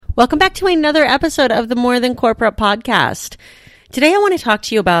Welcome back to another episode of the More Than Corporate podcast. Today I want to talk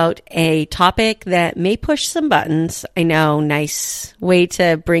to you about a topic that may push some buttons. I know, nice way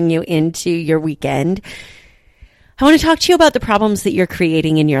to bring you into your weekend. I want to talk to you about the problems that you're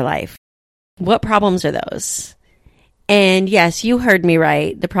creating in your life. What problems are those? And yes, you heard me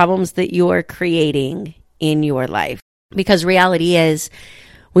right. The problems that you're creating in your life. Because reality is,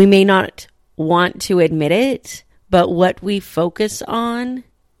 we may not want to admit it, but what we focus on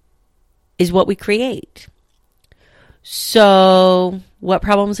is what we create. So, what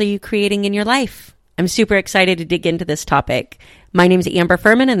problems are you creating in your life? I'm super excited to dig into this topic. My name is Amber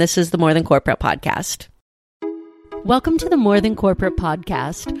Furman, and this is the More Than Corporate podcast. Welcome to the More Than Corporate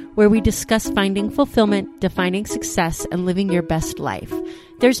podcast, where we discuss finding fulfillment, defining success, and living your best life.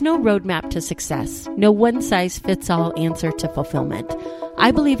 There's no roadmap to success, no one-size-fits-all answer to fulfillment.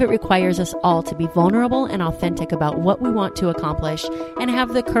 I believe it requires us all to be vulnerable and authentic about what we want to accomplish and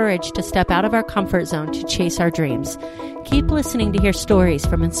have the courage to step out of our comfort zone to chase our dreams. Keep listening to hear stories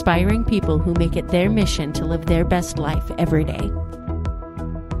from inspiring people who make it their mission to live their best life every day.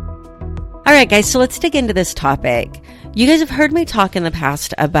 All right, guys, so let's dig into this topic. You guys have heard me talk in the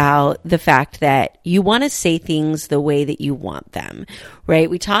past about the fact that you want to say things the way that you want them, right?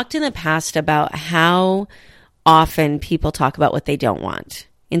 We talked in the past about how often people talk about what they don't want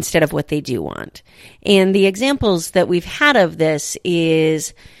instead of what they do want. And the examples that we've had of this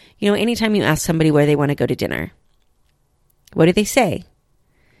is, anytime you ask somebody where they want to go to dinner, what do they say?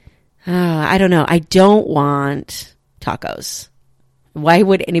 I don't know. I don't want tacos. Why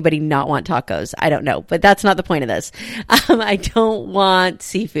would anybody not want tacos? I don't know, but that's not the point of this. I don't want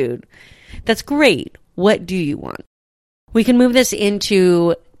seafood. That's great. What do you want? We can move this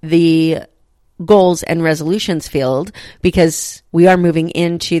into the goals and resolutions field because we are moving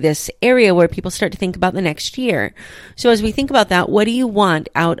into this area where people start to think about the next year. So as we think about that, what do you want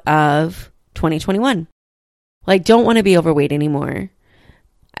out of 2021? Well, I don't want to be overweight anymore.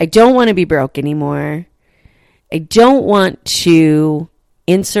 I don't want to be broke anymore. I don't want to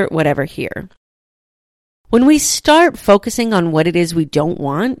insert whatever here. When we start focusing on what it is we don't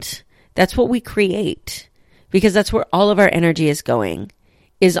want, that's what we create, because that's where all of our energy is going,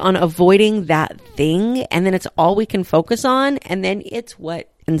 is on avoiding that thing, and then it's all we can focus on, and then it's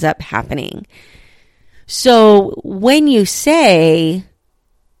what ends up happening. So when you say,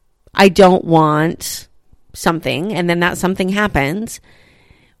 I don't want something, and then that something happens,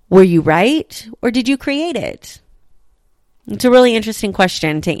 were you right, or did you create it? It's a really interesting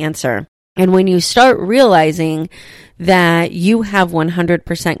question to answer. And when you start realizing that you have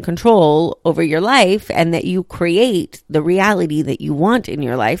 100% control over your life and that you create the reality that you want in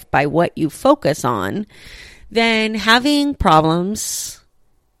your life by what you focus on, then having problems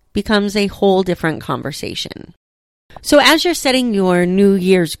becomes a whole different conversation. So as you're setting your New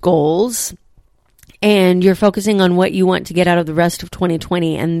Year's goals, and you're focusing on what you want to get out of the rest of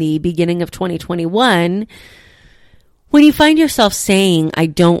 2020 and the beginning of 2021, when you find yourself saying, I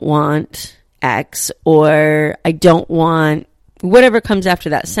don't want X, or I don't want whatever comes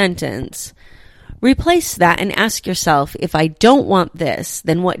after that sentence, replace that and ask yourself, if I don't want this,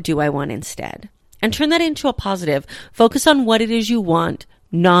 then what do I want instead? And turn that into a positive. Focus on what it is you want,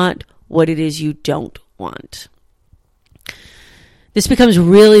 not what it is you don't want. This becomes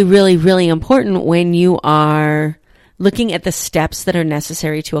really, really, really important when you are looking at the steps that are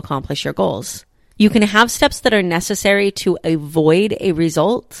necessary to accomplish your goals. You can have steps that are necessary to avoid a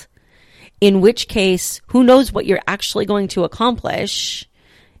result, in which case, who knows what you're actually going to accomplish,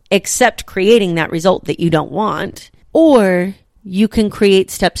 except creating that result that you don't want, or you can create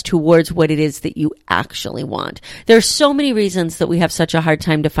steps towards what it is that you actually want. There are so many reasons that we have such a hard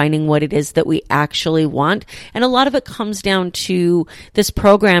time defining what it is that we actually want. And a lot of it comes down to this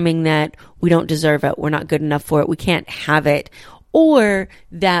programming that we don't deserve it, we're not good enough for it, we can't have it, or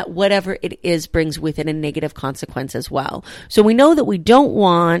that whatever it is brings with it a negative consequence as well. So we know that we don't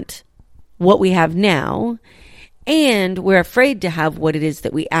want what we have now, and we're afraid to have what it is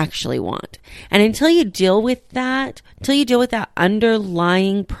that we actually want. And until you deal with that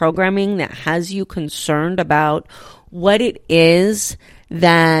underlying programming that has you concerned about what it is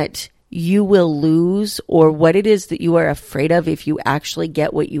that you will lose or what it is that you are afraid of if you actually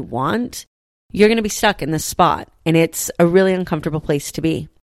get what you want, you're going to be stuck in this spot. And it's a really uncomfortable place to be.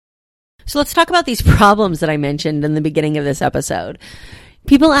 So let's talk about these problems that I mentioned in the beginning of this episode.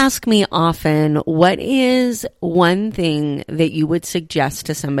 People ask me often, what is one thing that you would suggest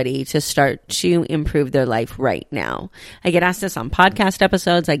to somebody to start to improve their life right now? I get asked this on podcast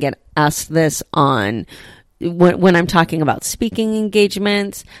episodes. I get asked this on when I'm talking about speaking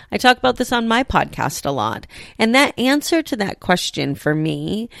engagements. I talk about this on my podcast a lot. And that answer to that question for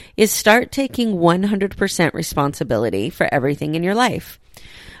me is start taking 100% responsibility for everything in your life.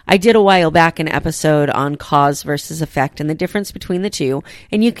 I did a while back an episode on cause versus effect and the difference between the two.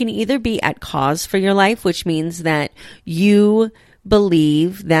 And you can either be at cause for your life, which means that you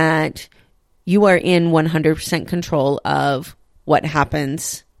believe that you are in 100% control of what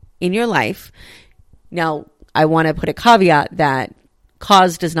happens in your life. Now, I want to put a caveat that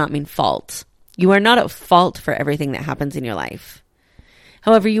cause does not mean fault. You are not at fault for everything that happens in your life.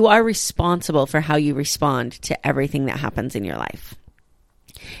 However, you are responsible for how you respond to everything that happens in your life.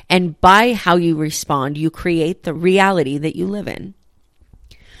 And by how you respond, you create the reality that you live in.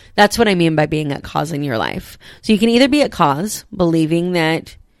 That's what I mean by being at cause in your life. So you can either be at cause, believing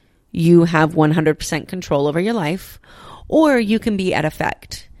that you have 100% control over your life, or you can be at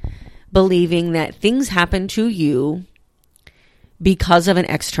effect, believing that things happen to you because of an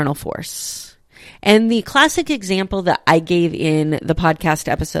external force. And the classic example that I gave in the podcast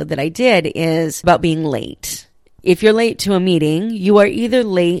episode that I did is about being late. If you're late to a meeting, you are either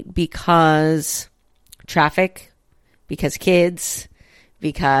late because traffic, because kids,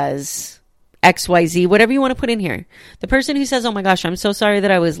 because XYZ, whatever you want to put in here. The person who says, oh my gosh, I'm so sorry that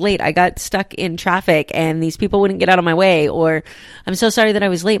I was late. I got stuck in traffic and these people wouldn't get out of my way. Or I'm so sorry that I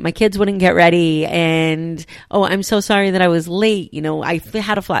was late. My kids wouldn't get ready. And, oh, I'm so sorry that I was late. You know, I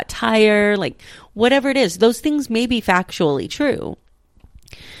had a flat tire, like whatever it is. Those things may be factually true.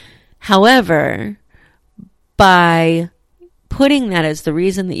 However, by putting that as the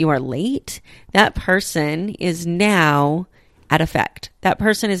reason that you are late, that person is now at effect. That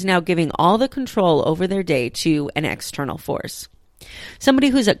person is now giving all the control over their day to an external force. Somebody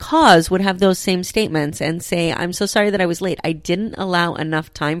who's at cause would have those same statements and say, I'm so sorry that I was late. I didn't allow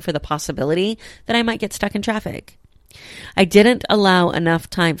enough time for the possibility that I might get stuck in traffic. I didn't allow enough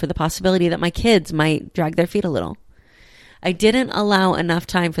time for the possibility that my kids might drag their feet a little. I didn't allow enough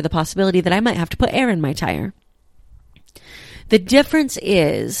time for the possibility that I might have to put air in my tire. The difference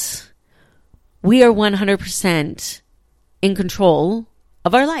is we are 100% in control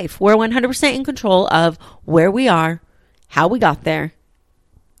of our life. We're 100% in control of where we are, how we got there,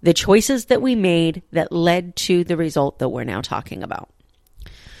 the choices that we made that led to the result that we're now talking about.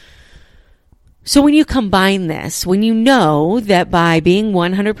 So when you combine this, when you know that by being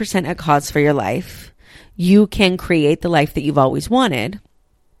 100% at cause for your life, you can create the life that you've always wanted,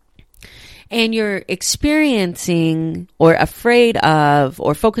 and you're experiencing or afraid of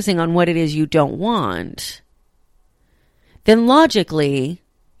or focusing on what it is you don't want, then logically,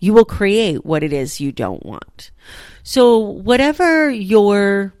 you will create what it is you don't want. So whatever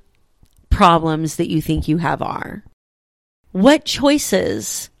your problems that you think you have are, what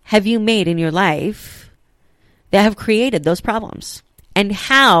choices have you made in your life that have created those problems? And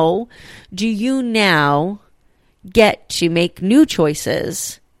how do you now get to make new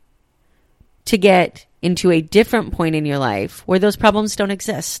choices to get into a different point in your life where those problems don't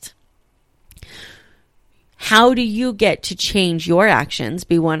exist? How do you get to change your actions,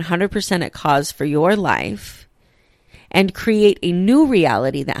 be 100% at cause for your life, and create a new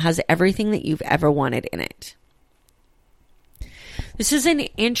reality that has everything that you've ever wanted in it? This is an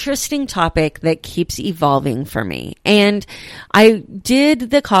interesting topic that keeps evolving for me. And I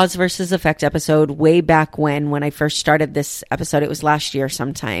did the cause versus effect episode way back when I first started this episode. It was last year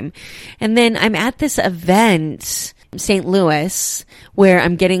sometime. And then I'm at this event in St. Louis where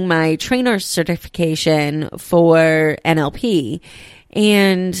I'm getting my trainer certification for NLP.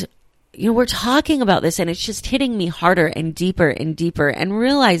 And you know, we're talking about this and it's just hitting me harder and deeper and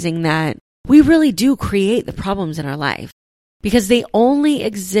realizing that we really do create the problems in our life because they only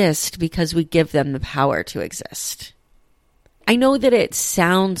exist because we give them the power to exist. I know that it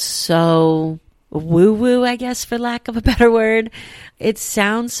sounds so woo-woo, I guess, for lack of a better word. It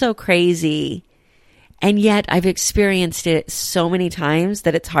sounds so crazy. And yet I've experienced it so many times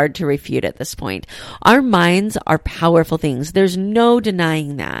that it's hard to refute at this point. Our minds are powerful things. There's no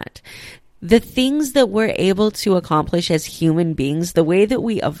denying that. The things that we're able to accomplish as human beings, the way that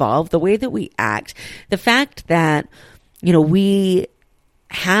we evolve, the way that we act, the fact that, you know, we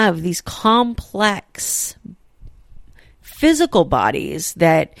have these complex physical bodies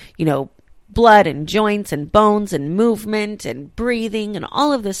that, you know, blood and joints and bones and movement and breathing and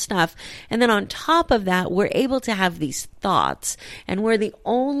all of this stuff. And then on top of that, we're able to have these thoughts. And we're the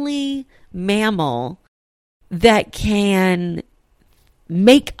only mammal that can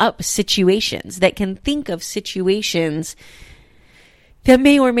make up situations, that can think of situations that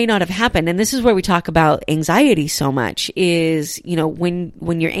may or may not have happened. And this is where we talk about anxiety so much is,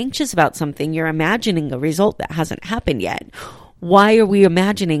 when you're anxious about something, you're imagining a result that hasn't happened yet. Why are we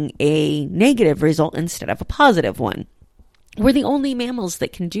imagining a negative result instead of a positive one? We're the only mammals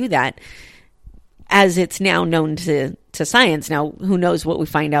that can do that, as it's now known to science. Now, who knows what we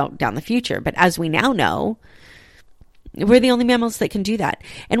find out down the future, but as we now know, we're the only mammals that can do that.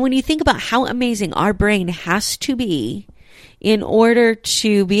 And when you think about how amazing our brain has to be in order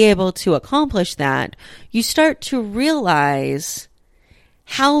to be able to accomplish that, you start to realize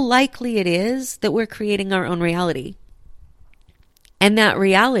how likely it is that we're creating our own reality. And that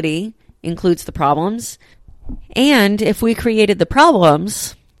reality includes the problems. And if we created the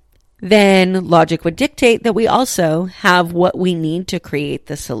problems, then logic would dictate that we also have what we need to create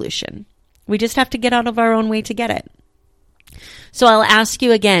the solution. We just have to get out of our own way to get it. So I'll ask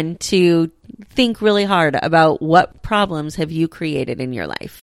you again to think really hard about what problems have you created in your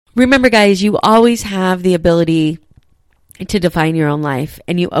life. Remember, guys, you always have the ability to define your own life,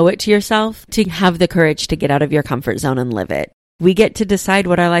 and you owe it to yourself to have the courage to get out of your comfort zone and live it. We get to decide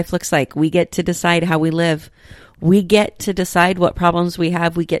what our life looks like. We get to decide how we live. We get to decide what problems we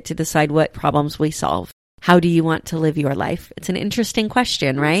have. We get to decide what problems we solve. How do you want to live your life? It's an interesting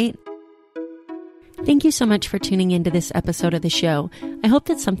question, right? Thank you so much for tuning into this episode of the show. I hope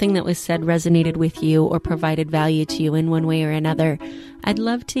that something that was said resonated with you or provided value to you in one way or another. I'd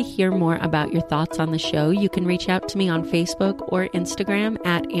love to hear more about your thoughts on the show. You can reach out to me on Facebook or Instagram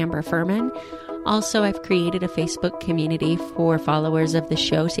at Amber Furman. Also, I've created a Facebook community for followers of the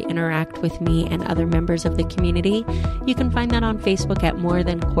show to interact with me and other members of the community. You can find that on Facebook at More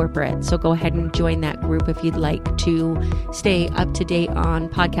Than Corporate. So go ahead and join that group if you'd like to stay up to date on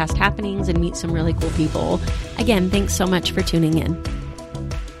podcast happenings and meet some really cool people. Again, thanks so much for tuning in.